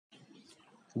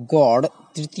গড়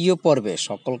তৃতীয় পর্বে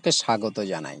সকলকে স্বাগত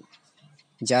জানাই।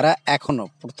 যারা এখনো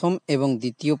প্রথম এবং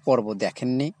দ্বিতীয় পর্ব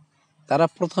দেখেননি তারা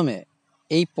প্রথমে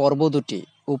এই পর্ব দুটি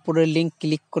উপরের লিঙ্ক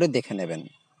ক্লিক করে দেখে নেবেন,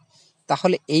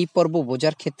 তাহলে এই পর্ব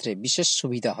বোঝার ক্ষেত্রে বিশেষ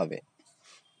সুবিধা হবে।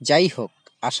 যাই হোক,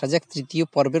 আসা যাক তৃতীয়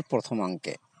পর্বের প্রথম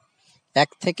অঙ্কে। 1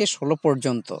 থেকে 16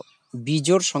 পর্যন্ত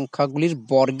বিজোড় সংখ্যাগুলির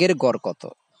বর্গের গড় কত?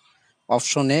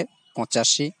 Option A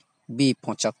 85, B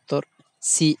 75,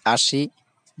 C 80,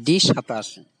 D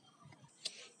 87।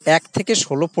 1 থেকে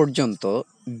 16 পর্যন্ত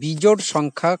বিজোড়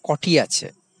সংখ্যা কটি আছে?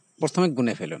 প্রথমে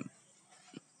গুনে ফেলুন।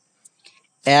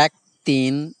 1,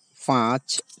 3, 5,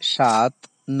 7,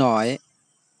 9,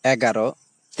 11,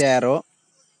 13,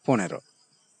 15।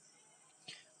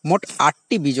 মোট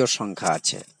 8টি বিজোড় সংখ্যা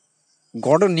আছে।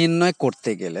 গড় নির্ণয়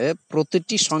করতে গেলে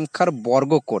প্রতিটি সংখ্যার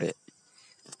বর্গ করে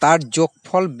তার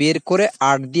যোগফল বের করে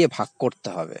 8 দিয়ে ভাগ করতে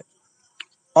হবে।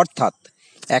 অর্থাৎ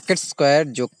 1 স্কয়ার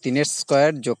যোগ 3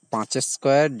 স্কয়ার যোগ 5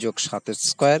 স্কয়ার যোগ 7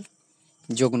 স্কয়ার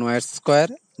যোগ 9 স্কয়ার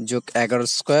যোগ 11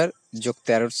 স্কয়ার যোগ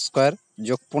 13 স্কয়ার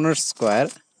যোগ 15 স্কয়ার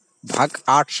ভাগ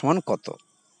 8 সমান কত?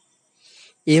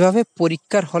 এভাবে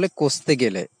পরীক্ষার হলে কষতে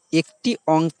গেলে একটি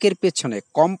অঙ্কের পেছনে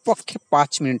কমপক্ষে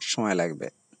 5 মিনিট সময় লাগবে।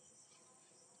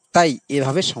 তাই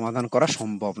এভাবে সমাধান করা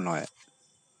সম্ভব নয়।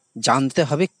 জানতে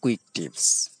হবে কুইক টিপস।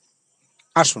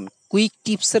 আসুন কুইক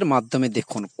টিপসের মাধ্যমে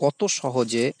দেখুন কত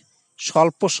সহজে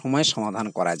স্বল্প সময়ে সমাধান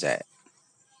করা যায়।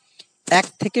 1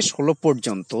 থেকে 16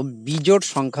 পর্যন্ত বিজোড়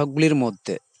সংখ্যাগুলির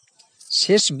মধ্যে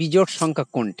শেষ বিজোড় সংখ্যা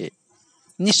কোনটি?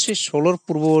 নিশ্চয়ই 16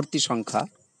 পূর্ববর্তী সংখ্যা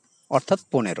অর্থাৎ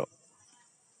 15।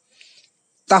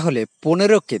 তাহলে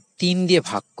 15কে 3 দিয়ে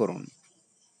ভাগ করুন,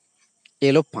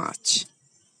 এলো 5।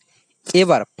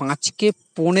 এবার 5কে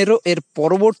 15 এর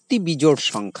পরবর্তী বিজোড়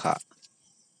সংখ্যা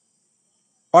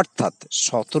অর্থাৎ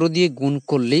 17 দিয়ে গুণ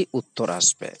করলেই উত্তর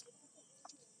আসবে।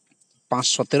 5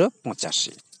 17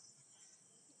 85।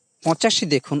 85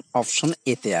 দেখুন অপশন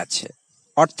এতে আছে,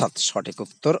 অর্থাৎ সঠিক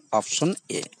উত্তর অপশন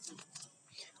এ।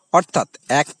 অর্থাৎ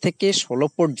 1 থেকে 16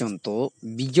 পর্যন্ত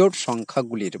বিজোড়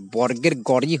সংখ্যাগুলির বর্গের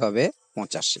গড়ই হবে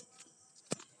 85।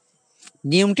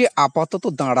 নিয়মটি আপাতত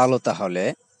দাঁড়ালো তাহলে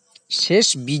শেষ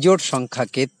বিজোড়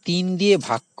সংখ্যাকে 3 দিয়ে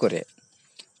ভাগ করে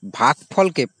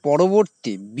ভাগফলকে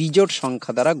পরবর্তী বিজোড়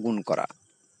সংখ্যা দ্বারা গুণ করা।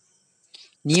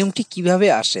 নিয়মটি কিভাবে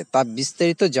আসে তা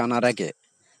বিস্তারিত জানার আগে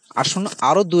আসুন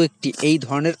আরও দু একটি এই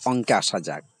ধরনের অঙ্কে আসা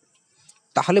যাক,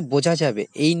 তাহলে বোঝা যাবে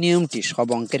এই নিয়মটি সব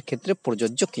অঙ্কের ক্ষেত্রে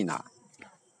প্রযোজ্য কিনা।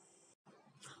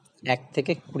 1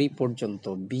 থেকে 20 পর্যন্ত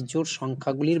বিজোড়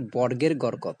সংখ্যাগুলির বর্গের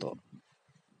গড় কত?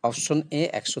 Option A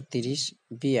 130,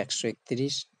 B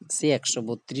 131, C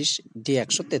 132, D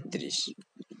 133।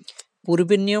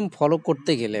 পূর্বের নিয়ম ফলো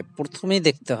করতে গেলে প্রথমেই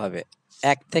দেখতে হবে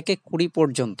 1 থেকে 20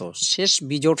 পর্যন্ত শেষ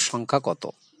বিজোড় সংখ্যা কত।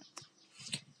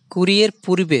 20 এর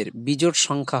পূর্বের বিজোড়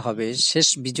সংখ্যা হবে শেষ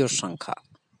বিজোড় সংখ্যা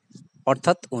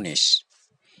অর্থাৎ 19।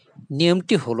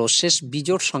 নিয়মটি হলো শেষ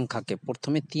বিজোড় সংখ্যাকে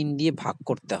প্রথমে 3 দিয়ে ভাগ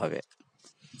করতে হবে।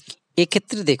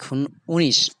 এক্ষেত্রে দেখুন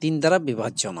 19 3 দ্বারা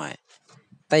বিভাজ্য নয়,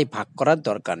 তাই ভাগ করার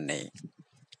দরকার নেই।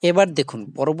 এবার দেখুন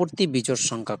পরবর্তী বিজোড়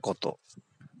সংখ্যা কত।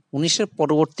 19-এর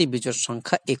পরবর্তী বিজোড়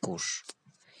সংখ্যা 21।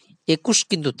 21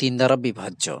 কিন্তু 3 দ্বারা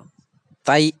বিভাজ্য,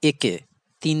 তাই একে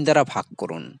 3 দ্বারা ভাগ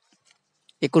করুন।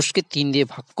 21কে 3 দিয়ে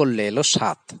ভাগ করলে এলো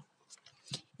 7।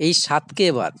 এই 7কে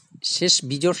এবার শেষ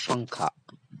বিজোড় সংখ্যা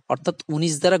অর্থাৎ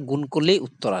 19 দ্বারা গুণ করলেই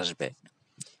উত্তর আসবে।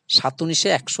 7 19-এ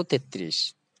 133।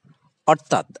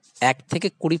 অর্থাৎ 1 থেকে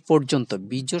 20 পর্যন্ত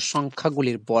বিজোড়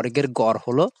সংখ্যাগুলির বর্গের গড়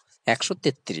হলো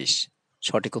 133।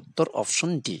 সঠিক উত্তর অপশন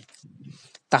ডি।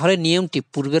 তাহলে নিয়মটি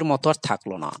পূর্বের মতো আর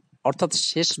থাকলো না, অর্থাৎ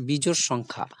শেষ বিজোড়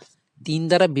সংখ্যা 3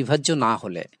 দ্বারা বিভাজ্য না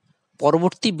হলে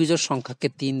পরবর্তী বিজোড় সংখ্যাকে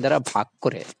 3 দ্বারা ভাগ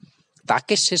করে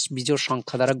তাকে শেষ বিজোড়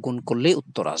সংখ্যা দ্বারা গুণ করলেই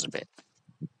উত্তর আসবে।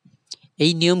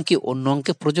 এই নিয়ম কি অন্য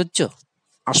অঙ্কে প্রযোজ্য?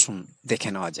 আসুন দেখে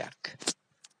নেওয়া যাক।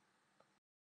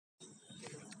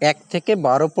 1 থেকে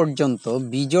 12 পর্যন্ত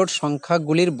বিজোড়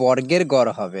সংখ্যাগুলির বর্গের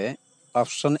গড় হবে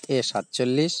option A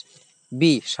 47,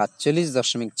 B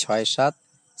 47.67,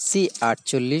 C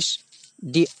 48,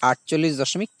 D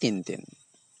 48.33।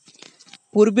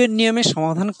 পূর্বের নিয়মে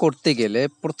সমাধান করতে গেলে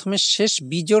প্রথমে শেষ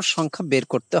বিজোড় সংখ্যা বের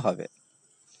করতে হবে।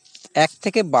 1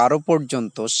 থেকে 12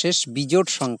 পর্যন্ত শেষ বিজোড়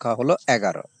সংখ্যা হলো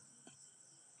 11।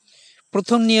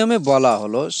 প্রথম নিয়মে বলা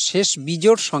হলো শেষ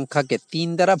বিজোড় সংখ্যাকে 3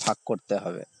 দ্বারা ভাগ করতে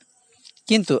হবে,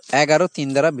 কিন্তু 11 3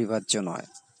 দ্বারা বিভাজ্য নয়।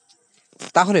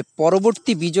 তাহলে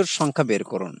পরবর্তী বিজোড় সংখ্যা বের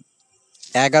করুন।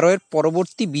 11 এর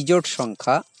পরবর্তী বিজোড়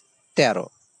সংখ্যা 13।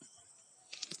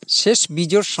 শেষ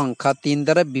বিজোড় সংখ্যা 3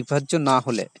 দ্বারা বিভাজ্য না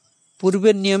হলে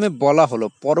পূর্বের নিয়মে বলা হলো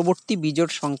পরবর্তী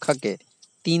বিজোড় সংখ্যাকে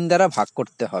 3 দ্বারা ভাগ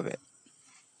করতে হবে,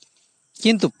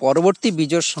 কিন্তু পরবর্তী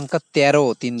বিজোড় সংখ্যা 13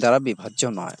 3 দ্বারা বিভাজ্য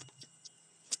নয়।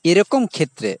 এরকম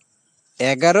ক্ষেত্রে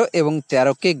 11 এবং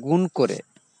 13কে গুণ করে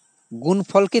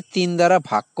গুণফলকে 3 দ্বারা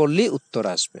ভাগ করলেই উত্তর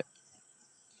আসবে।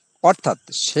 অর্থাৎ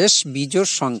শেষ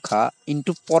বিজোড় সংখ্যা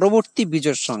ইন্টু পরবর্তী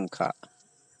বিজোড় সংখ্যা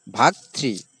ভাগ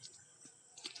 3।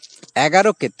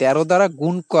 11কে 13 দ্বারা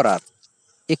গুণ করার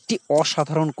একটি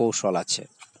অসাধারণ কৌশল আছে।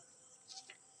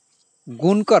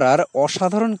 গুণ করার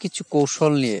অসাধারণ কিছু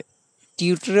কৌশল নিয়ে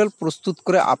টিউটোরিয়াল প্রস্তুত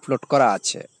করে আপলোড করা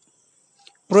আছে,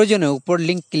 প্রয়োজনে উপর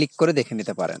লিঙ্ক ক্লিক করে দেখে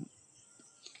নিতে পারেন।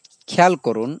 খেয়াল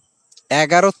করুন,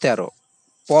 11-13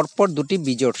 পরপর দুটি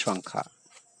বিজোড় সংখ্যা।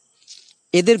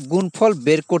 এদের গুণফল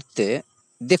বের করতে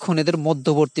দেখুন এদের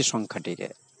মধ্যবর্তী সংখ্যাটিকে।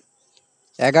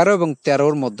 11 এবং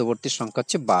 13-র মধ্যবর্তী সংখ্যা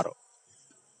হচ্ছে 12।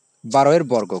 12 এর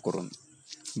বর্গ করুন,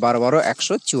 12-12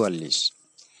 144।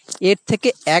 এর থেকে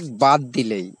 1 বাদ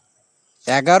দিলেই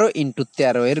 11 ইন্টু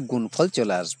 13 এর গুণফল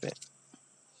চলে আসবে।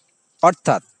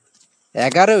 অর্থাৎ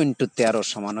 11 ইন্টু 13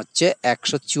 সমান হচ্ছে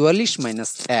 144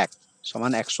 মাইনাস 1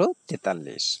 সমান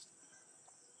 143।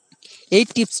 এই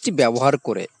টিপসটি ব্যবহার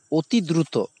করে অতি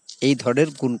দ্রুত এই ধরনের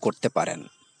গুণ করতে পারেন।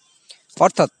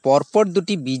 অর্থাৎ পরপর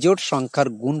দুটি বিজোড় সংখ্যার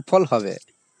গুণফল হবে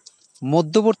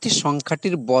মধ্যবর্তী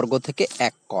সংখ্যাটির বর্গ থেকে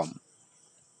 1 কম।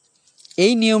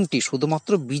 এই নিয়মটি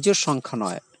শুধুমাত্র বিজোড় সংখ্যা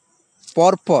নয়,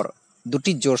 পরপর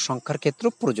দুটি জোড় সংখ্যার ক্ষেত্রে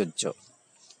প্রযোজ্য।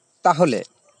 তাহলে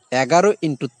 11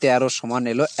 ইন্টু 13 সমান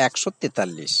এলো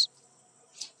 143।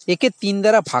 একে 3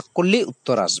 দ্বারা ভাগ করলেই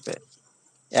উত্তর আসবে।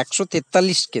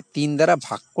 143কে 3 দ্বারা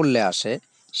ভাগ করলে আসে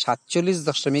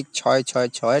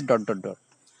 47.666 ...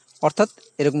 অর্থাৎ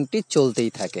এরকমটি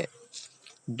চলতেই থাকে।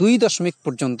 2 দশমিক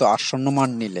পর্যন্ত আসন্ন মান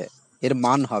নিলে এর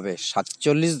মান হবে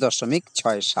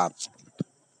 47.67।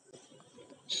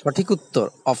 সঠিক উত্তর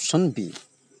অপশন বি।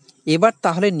 এবার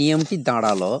তাহলে নিয়মটি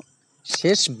দাঁড়ালো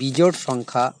শেষ বিজোড়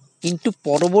সংখ্যা ইন্টু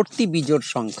পরবর্তী বিজোড়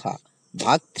সংখ্যা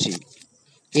ভাগ 3।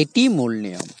 এটি মূল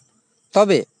নিয়ম।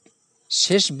 তবে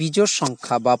শেষ বিজোড়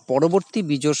সংখ্যা বা পরবর্তী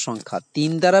বিজোড় সংখ্যা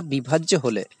 3 দ্বারা বিভাজ্য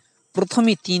হলে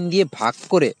প্রথমে 3 দিয়ে ভাগ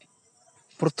করে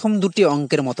প্রথম দুটি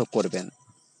অঙ্কের মতো করবেন,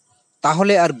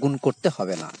 তাহলে আর গুণ করতে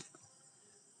হবে না,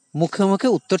 মুখে মুখে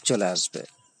উত্তর চলে আসবে।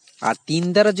 আর 3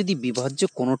 দ্বারা যদি বিভাজ্য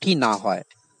কোনোটি না হয়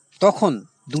তখন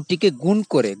দুটিকে গুণ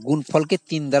করে গুণফলকে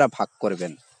 3 দ্বারা ভাগ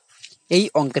করবেন, এই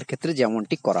অঙ্কের ক্ষেত্রে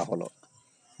যেমনটি করা হলো।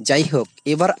 যাই হোক,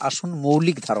 এবার আসুন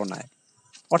মৌলিক ধারণায়,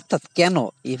 অর্থাৎ কেন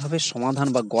এভাবে সমাধান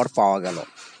বা গড় পাওয়া গেল,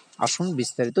 আসুন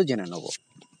বিস্তারিত জেনে নেব।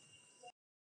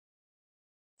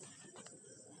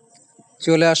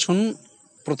 চলে আসুন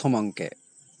প্রথম অঙ্কে।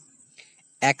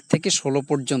 1 থেকে 16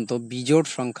 পর্যন্ত বিজোড়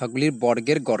সংখ্যাগুলির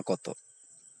বর্গের গড় কত?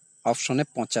 অপশনে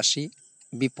 85,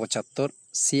 বি 75,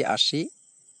 সি 80,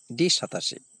 ডি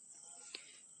 87।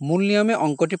 মূল নিয়মে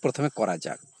অঙ্কটি প্রথমে করা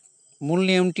যাক। মূল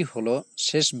নিয়মটি হলো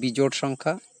শেষ বিজোড়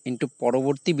সংখ্যা ইন্টু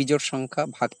পরবর্তী বিজোড় সংখ্যা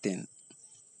ভাগ 3।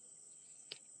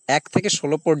 1 থেকে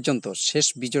 16 পর্যন্ত শেষ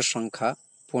বিজোড় সংখ্যা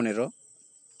 15,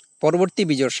 পরবর্তী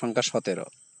বিজোড় সংখ্যা 17।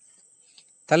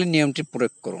 তাহলে নিয়মটি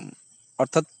প্রয়োগ করুন,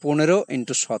 অর্থাৎ 15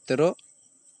 ইন্টু 17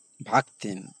 ভাগ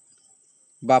 3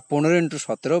 বা 15 ইন্টু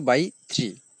 17 বাই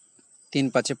 3। 3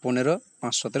 5 15,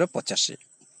 5 17 85।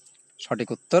 সঠিক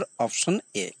উত্তর অপশন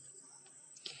এ।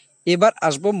 এবার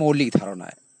আসবো মৌলিক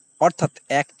ধারণায়, অর্থাৎ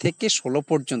 1 থেকে 16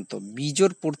 পর্যন্ত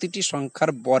বিজোড় প্রতিটি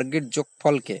সংখ্যার বর্গের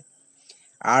যোগফলকে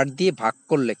 8 দিয়ে ভাগ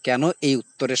করলে কেন এই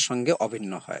উত্তরের সঙ্গে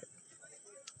অভিন্ন হয়।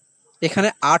 এখানে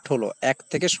 8 হলো 1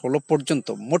 থেকে 16 পর্যন্ত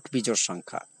মোট বিজোড়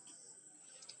সংখ্যা।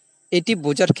 এটি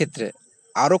বোঝার ক্ষেত্রে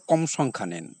আরও কম সংখ্যা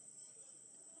নেন।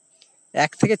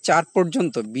 1 থেকে 4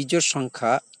 পর্যন্ত বিজোড়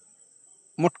সংখ্যা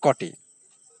মোট কটি?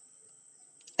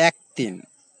 1 3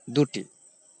 দুটি।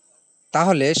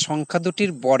 তাহলে সংখ্যা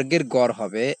দুটির বর্গের গড়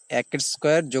হবে 1 এর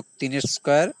স্কয়ার যোগ 3 এর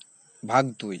স্কয়ার ভাগ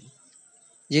 2,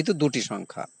 যেহেতু দুটি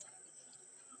সংখ্যা।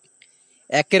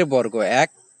 1 এর বর্গ 1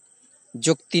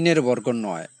 যোগ 3 এর বর্গ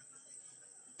 9,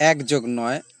 1 যোগ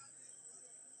 9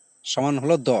 সমান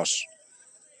হলো 10।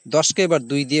 10কে এবার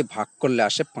 2 দিয়ে ভাগ করলে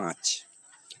আসে 5,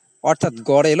 অর্থাৎ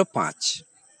গড় এলো 5।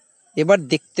 এবার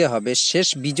দেখতে হবে শেষ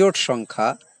বিজোড় সংখ্যা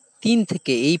 3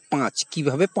 থেকে এই 5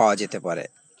 কিভাবে পাওয়া যেতে পারে।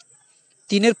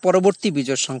 3 এর পরবর্তী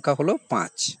বিজোড় সংখ্যা হলো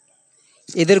 5,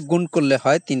 এদের গুণ করলে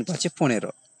হয় 3 5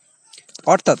 15,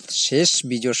 অর্থাৎ শেষ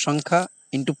বিজোড় সংখ্যা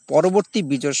ইন্টু পরবর্তী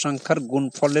বিজোড় সংখ্যার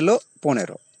গুণফল এলো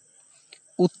 15।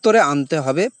 উত্তরে আনতে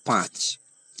হবে 5।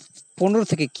 15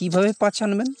 থেকে কিভাবে 5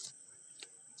 আনবেন?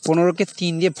 15কে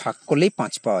 3 দিয়ে ভাগ করলেই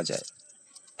 5 পাওয়া যায়,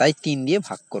 তাই 3 দিয়ে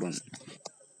ভাগ করুন।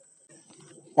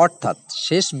 অর্থাৎ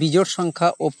শেষ বিজোড় সংখ্যা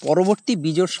ও পরবর্তী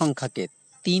বিজোড় সংখ্যাকে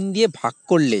 3 দিয়ে ভাগ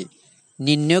করলেই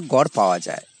নির্ণয় গড় পাওয়া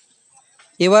যায়।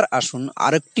 এবার আসুন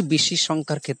আরেকটি বেশি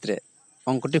সংখ্যার ক্ষেত্রে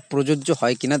অঙ্কটি প্রযোজ্য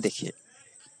হয় কিনা দেখি।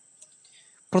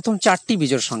 প্রথম 4টি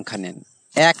বিজোড় সংখ্যা নেন,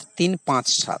 1 3 5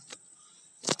 7।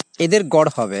 এদের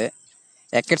গড় হবে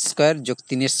 1 স্কয়ার যোগ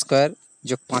 3 স্কয়ার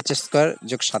যোগ 5 স্কয়ার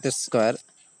যোগ 7 স্কয়ার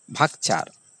ভাগ 4,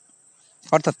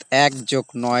 অর্থাৎ 1 যোগ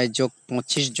 9 যোগ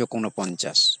 25 যোগ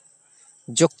 49,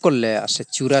 যোগ করলে আসে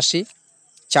 84,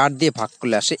 4 দিয়ে ভাগ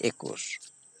করলে আসে 21।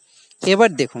 এবার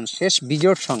দেখুন শেষ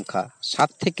বিজোড় সংখ্যা 7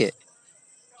 থেকে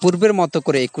পূর্বের মতো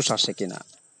করে 21 আসে কিনা।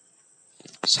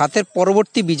 7-এর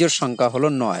পরবর্তী বিজোড় সংখ্যা হলো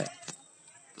 9,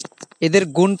 এদের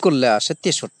গুণ করলে আসে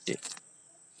 63।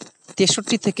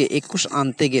 63 থেকে 21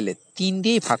 আনতে গেলে 3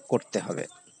 দিয়েই ভাগ করতে হবে।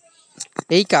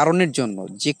 এই কারণের জন্য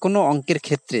যে কোনো অঙ্কের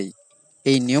ক্ষেত্রেই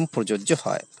এই নিয়ম প্রযোজ্য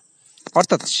হয়,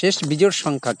 অর্থাৎ শেষ বিজোড়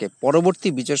সংখ্যাকে পরবর্তী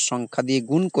বিজোড় সংখ্যা দিয়ে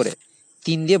গুণ করে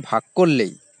 3 দিয়ে ভাগ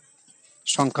করলেই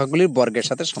সংখ্যাগুলির বর্গের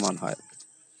সাথে সমান হয়।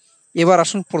 এবার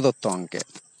আসুন প্রদত্ত অঙ্কে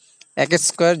 1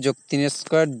 স্কয়ার যোগ 3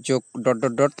 স্কয়ার যোগ ...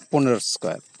 15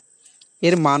 স্কয়ার,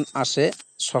 এর মান আসে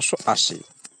 680।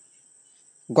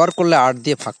 গড় করলে 8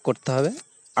 দিয়ে ভাগ করতে হবে,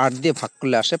 8 দিয়ে ভাগ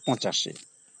করলে আসে 85।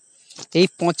 এই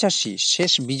 85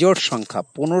 শেষ বিজোড় সংখ্যা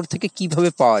 15 থেকে কিভাবে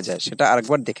পাওয়া যায় সেটা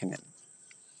আরেকবার দেখে নেন।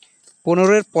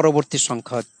 15-এর পরবর্তী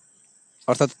সংখ্যা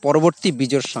অর্থাৎ পরবর্তী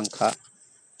বিজোড় সংখ্যা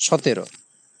 17,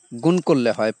 গুণ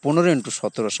করলে হয় 15 ×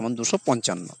 17 =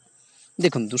 255।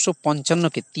 দেখুন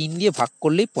 255-কে 3 দিয়ে ভাগ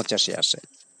করলেই 85 আসে।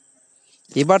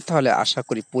 এবার তাহলে আশা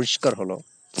করি পরিষ্কার হলো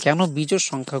কেন বিজোড়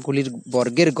সংখ্যাগুলির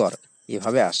বর্গের গড়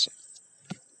এভাবে আসে।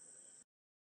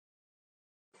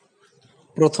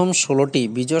 প্রথম 16টি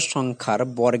বিজোড় সংখ্যার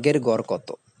বর্গের গড় কত?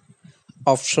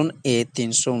 Option A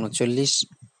 339,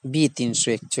 B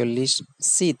 341,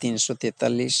 C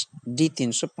 343, D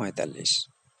 345।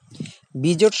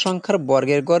 বিজোড় সংখ্যার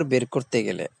বর্গের গড় বের করতে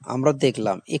গেলে আমরা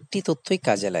দেখলাম একটি তথ্যই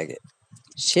কাজে লাগে,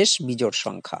 শেষ বিজোড়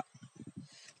সংখ্যা।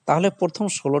 তাহলে প্রথম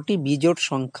 16টি বিজোড়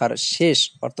সংখ্যার শেষ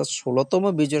অর্থাৎ 16তম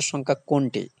বিজোড় সংখ্যা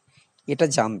কোনটি এটা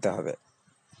জানতে হবে।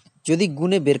 যদি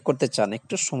গুণে বের করতে চান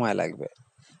একটু সময় লাগবে,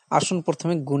 আসুন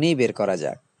প্রথমে গুণেই বের করা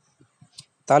যাক।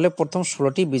 তাহলে প্রথম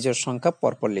 16টি বিজোড় সংখ্যা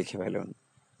পরপর লিখে ফেলুন।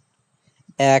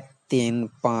 1, 3,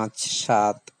 5,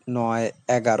 7, 9,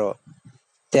 11,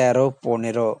 13,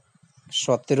 15,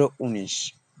 17, 19।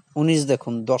 19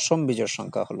 দেখুন দশম বিজোড়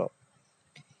সংখ্যা হলো।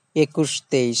 21,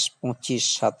 23, 25,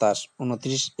 27,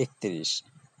 29, 31,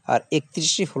 আর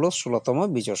 31ই হলো 16তম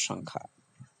বিজোড় সংখ্যা।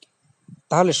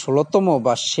 তাহলে 16তম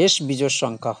বা শেষ বিজোড়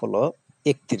সংখ্যা হলো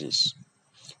 31।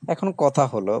 এখন কথা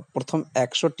হলো প্রথম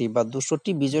 100টি বা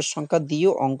 200টি বিজোড় সংখ্যা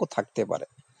দিয়েও অঙ্ক থাকতে পারে,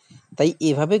 তাই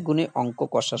এভাবে গুণে অঙ্ক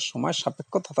কষার সময়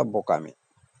সাপেক্ষ তথা বোকামি।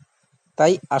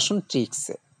 তাই আসুন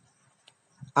ট্রিক্সে।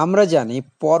 আমরা জানি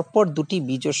পরপর দুটি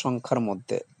বিজোড় সংখ্যার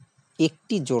মধ্যে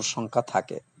একটি জোড় সংখ্যা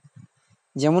থাকে,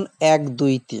 যেমন 1,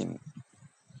 2, 3।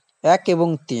 1 এবং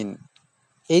 3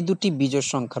 এই দুটি বিজোড়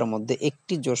সংখ্যার মধ্যে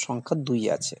একটি জোড় সংখ্যা 2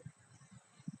 আছে।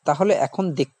 তাহলে এখন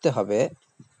দেখতে হবে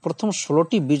প্রথম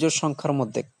 16টি বিজোড় সংখ্যার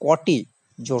মধ্যে কটি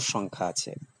জোড় সংখ্যা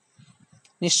আছে।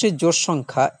 নিশ্চয়ই জোড়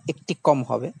সংখ্যা একটি কম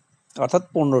হবে, অর্থাৎ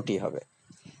 15টি হবে।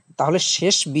 তাহলে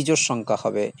শেষ বিজোড় সংখ্যা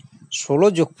হবে 16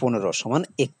 যোগ 15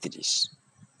 = 31।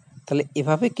 তাহলে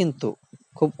এভাবে কিন্তু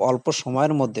খুব অল্প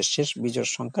সময়ের মধ্যে শেষ বিজোড়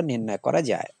সংখ্যা নির্ণয় করা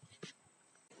যায়।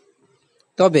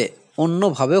 তবে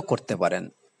অন্যভাবেও করতে পারেন,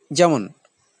 যেমন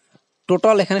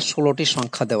টোটাল এখানে 16টি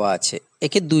সংখ্যা দেওয়া আছে,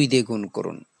 একে 2 দিয়ে গুণ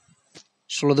করুন,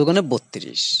 16 দুগুণে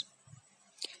 32।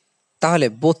 তাহলে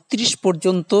 32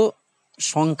 পর্যন্ত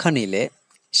সংখ্যা নিলে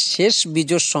শেষ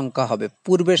বিজোড় সংখ্যা হবে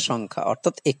পূর্বের সংখ্যা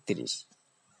অর্থাৎ 31,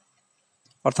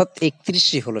 অর্থাৎ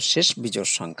 31ই হলো শেষ বিজোড়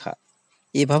সংখ্যা।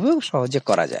 এভাবেও সহজে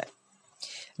করা যায়।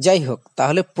 যাই হোক,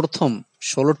 তাহলে প্রথম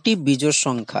 16টি বিজোড়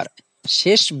সংখ্যার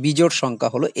শেষ বিজোড় সংখ্যা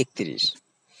হলো 31।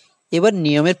 এবার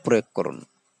নিয়মের প্রয়োগ করুন।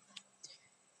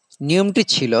 নিয়মটি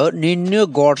ছিল নির্ণয়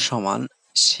গড় সমান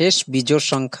শেষ বিজোড়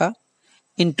সংখ্যা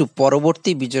ইন্টু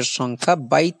পরবর্তী বিজোড় সংখ্যা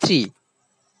বাই 3।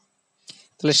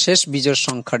 তাহলে শেষ বিজোড়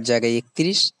সংখ্যার জায়গায়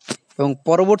 31 এবং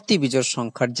পরবর্তী বিজোড়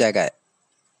সংখ্যার জায়গায়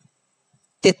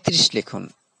 33 লিখুন,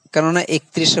 কেননা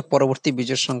 31-এর পরবর্তী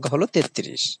বিজোড় সংখ্যা হলো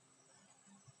 33।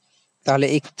 তাহলে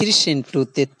 31 ইন্টু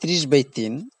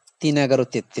 33/3, 3 11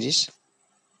 33।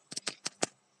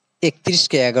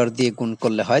 31কে 11 দিয়ে গুণ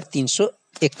করলে হয়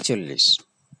 341।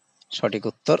 সঠিক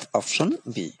উত্তর অপশন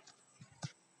বি।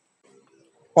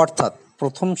 অর্থাৎ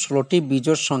প্রথম 16টি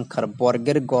বিজোড় সংখ্যার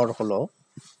বর্গের গড় হলো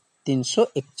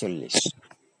 341।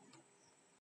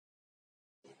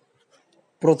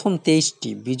 প্রথম 23টি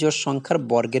বিজোড় সংখ্যার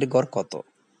বর্গের গড় কত?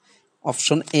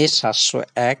 Option A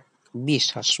 701, B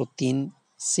 703,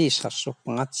 C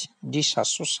 705, D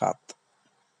 707।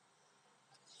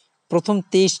 প্রথম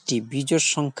 23টি বিজোড়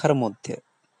সংখ্যার মধ্যে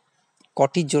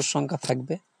কটি জোড় সংখ্যা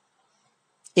থাকবে?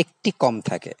 একটি কম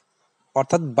থাকে,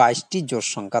 অর্থাৎ 22টি জোড়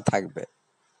সংখ্যা থাকবে।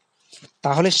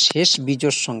 তাহলে শেষ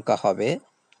বিজোড় সংখ্যা হবে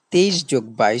 23 যোগ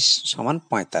 22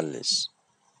 = 45।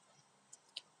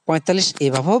 45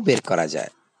 এভাবেও বের করা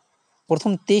যায়।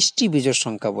 প্রথম 23টি বিজোড়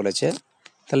সংখ্যা বলেছে,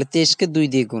 তাহলে 23কে 2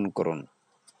 দিয়ে গুণ করুন,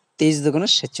 23 দুগুণে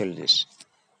 46,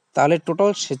 তাহলে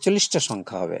টোটাল 46টা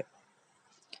সংখ্যা হবে।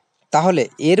 তাহলে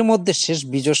এর মধ্যে শেষ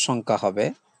বিজোড় সংখ্যা হবে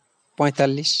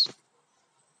 45।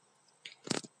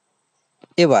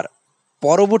 এবার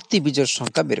পরবর্তী বিজোড়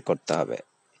সংখ্যা বের করতে হবে।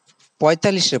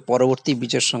 45-এর পরবর্তী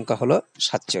বিজোড় সংখ্যা হলো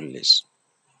 47।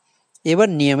 এবার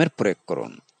নিয়মের প্রয়োগ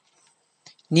করুন।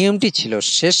 নিয়মটি ছিল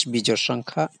শেষ বিজোড়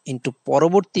সংখ্যা ইন্টু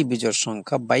পরবর্তী বিজোড়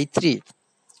সংখ্যা বাই 3।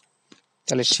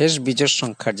 তাহলে শেষ বিজোড়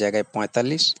সংখ্যার জায়গায়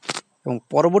 45 এবং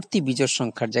পরবর্তী বিজোড়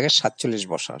সংখ্যার জায়গায় 47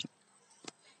 বসান।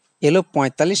 এলো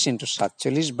 45 ইন্টু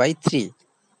 47 বাই 3,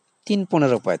 3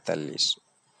 15 45।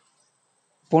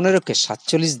 15কে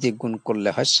 47 দিয়ে গুণ করলে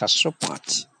হয়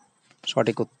 705।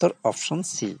 সঠিক উত্তর অপশন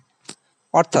সি,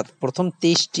 অর্থাৎ প্রথম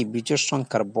 23টি বিজোড়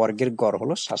সংখ্যার বর্গের গড়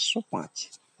হলো 705।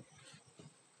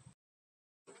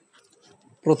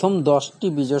 প্রথম 10টি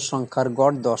বিজোড় সংখ্যার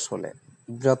গড় 10 হলে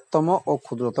বৃহত্তম ও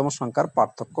ক্ষুদ্রতম সংখ্যার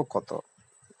পার্থক্য কত?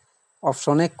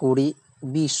 অপশনে 20,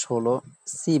 বি 16,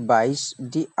 সি 22,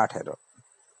 ডি 18।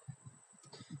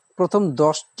 প্রথম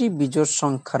 10টি বিজোড়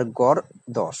সংখ্যার গড়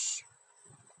 10,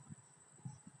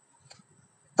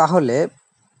 তাহলে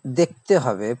দেখতে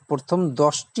হবে প্রথম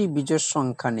 10টি বিজোড়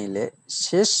সংখ্যা নিলে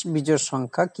শেষ বিজোড়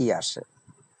সংখ্যা কি আসে।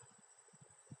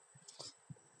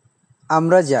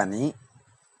 আমরা জানি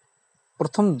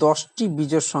প্রথম 10টি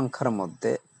বিজোড় সংখ্যার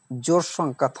মধ্যে জোড়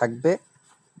সংখ্যা থাকবে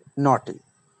 9টি,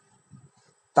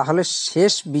 তাহলে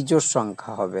শেষ বিজোড়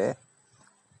সংখ্যা হবে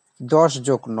 10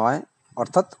 যোগ 9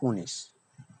 অর্থাৎ 19।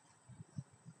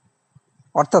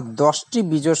 অর্থাৎ 10টি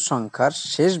বিজোড় সংখ্যার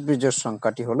শেষ বিজোড়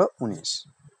সংখ্যাটি হলো 19।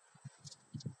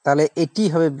 তাহলে এটি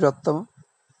হবে বৃহত্তম।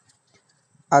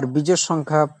 আর বিজোড়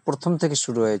সংখ্যা প্রথম থেকে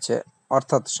শুরু হয়েছে,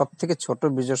 অর্থাৎ সব থেকে ছোট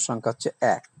বিজোড় সংখ্যা হচ্ছে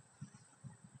 1।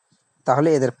 তাহলে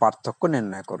এদের পার্থক্য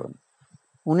নির্ণয় করুন।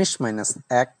 19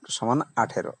 - 1 =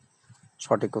 18।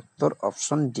 সঠিক উত্তর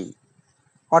অপশন ডি,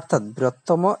 অর্থাৎ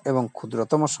বৃহত্তম এবং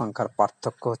ক্ষুদ্রতম সংখ্যার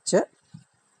পার্থক্য হচ্ছে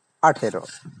 18।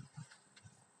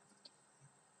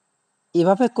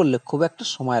 এভাবে করলে খুব একটা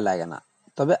সময় লাগে না,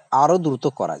 তবে আরো দ্রুত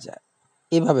করা যায়।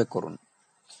 এভাবে করুন।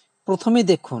 প্রথমে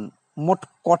দেখুন মোট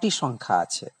কটি সংখ্যা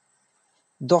আছে।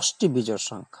 10টি বিজোড়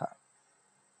সংখ্যা,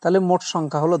 তাহলে মোট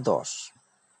সংখ্যা হলো 10।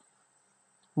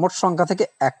 মোট সংখ্যা থেকে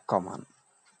 1 কমান,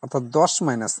 অর্থাৎ 10 -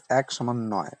 1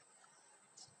 = 9।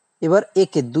 এবার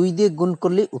একে 2 দিয়ে গুণ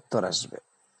করলেই উত্তর আসবে,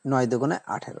 9 দুগুণে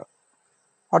 18।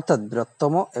 অর্থাৎ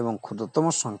বৃহত্তম এবং ক্ষুদ্রতম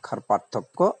সংখ্যার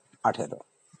পার্থক্য 18।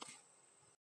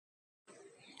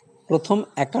 প্রথম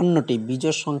 51টি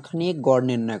বিজোড় সংখ্যা নিয়ে গড়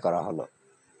নির্ণয় করা হলো।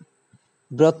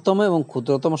 বৃহত্তম এবং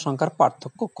ক্ষুদ্রতম সংখ্যার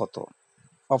পার্থক্য কত?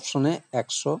 অপশনে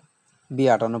 100, বি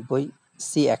 98,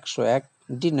 সি 101,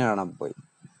 ডি 99।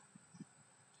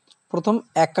 প্রথম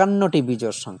 51টি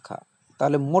বিজোড় সংখ্যা,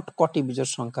 তাহলে মোট কটি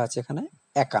বিজোড় সংখ্যা আছে এখানে?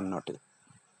 51টি।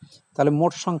 তাহলে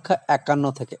মোট সংখ্যা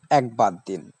 51 থেকে 1 বাদ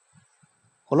দিন,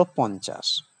 হলো 50।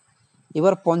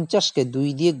 এবার 50কে 2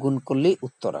 দিয়ে গুণ করলেই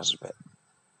উত্তর আসবে।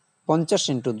 50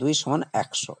 × 2 =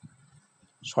 100।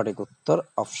 সঠিক উত্তর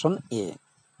অপশন এ,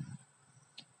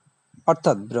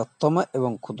 অর্থাৎ বৃহত্তম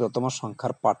এবং ক্ষুদ্রতম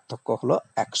সংখ্যার পার্থক্য হলো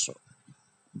 100।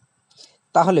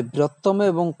 তাহলে বৃহত্তম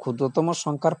এবং ক্ষুদ্রতম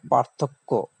সংখ্যার পার্থক্য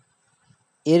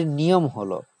এর নিয়ম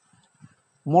হলো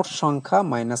মোট সংখ্যা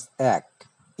 -1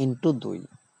 × 2।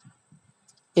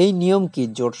 এই নিয়ম কি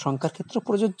জোড় সংখ্যার ক্ষেত্রে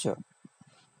প্রযোজ্য?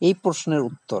 এই প্রশ্নের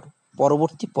উত্তর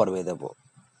পরবর্তী পর্বে দেব।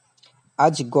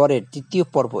 আজ গড়ের 3য়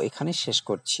পর্ব এখানে শেষ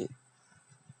করছি।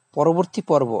 পরবর্তী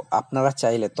পর্ব আপনারা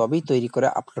চাইলে তবেই তৈরি করে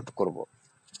আপলোড করব।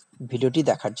 ভিডিওটি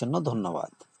দেখার জন্য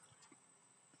ধন্যবাদ।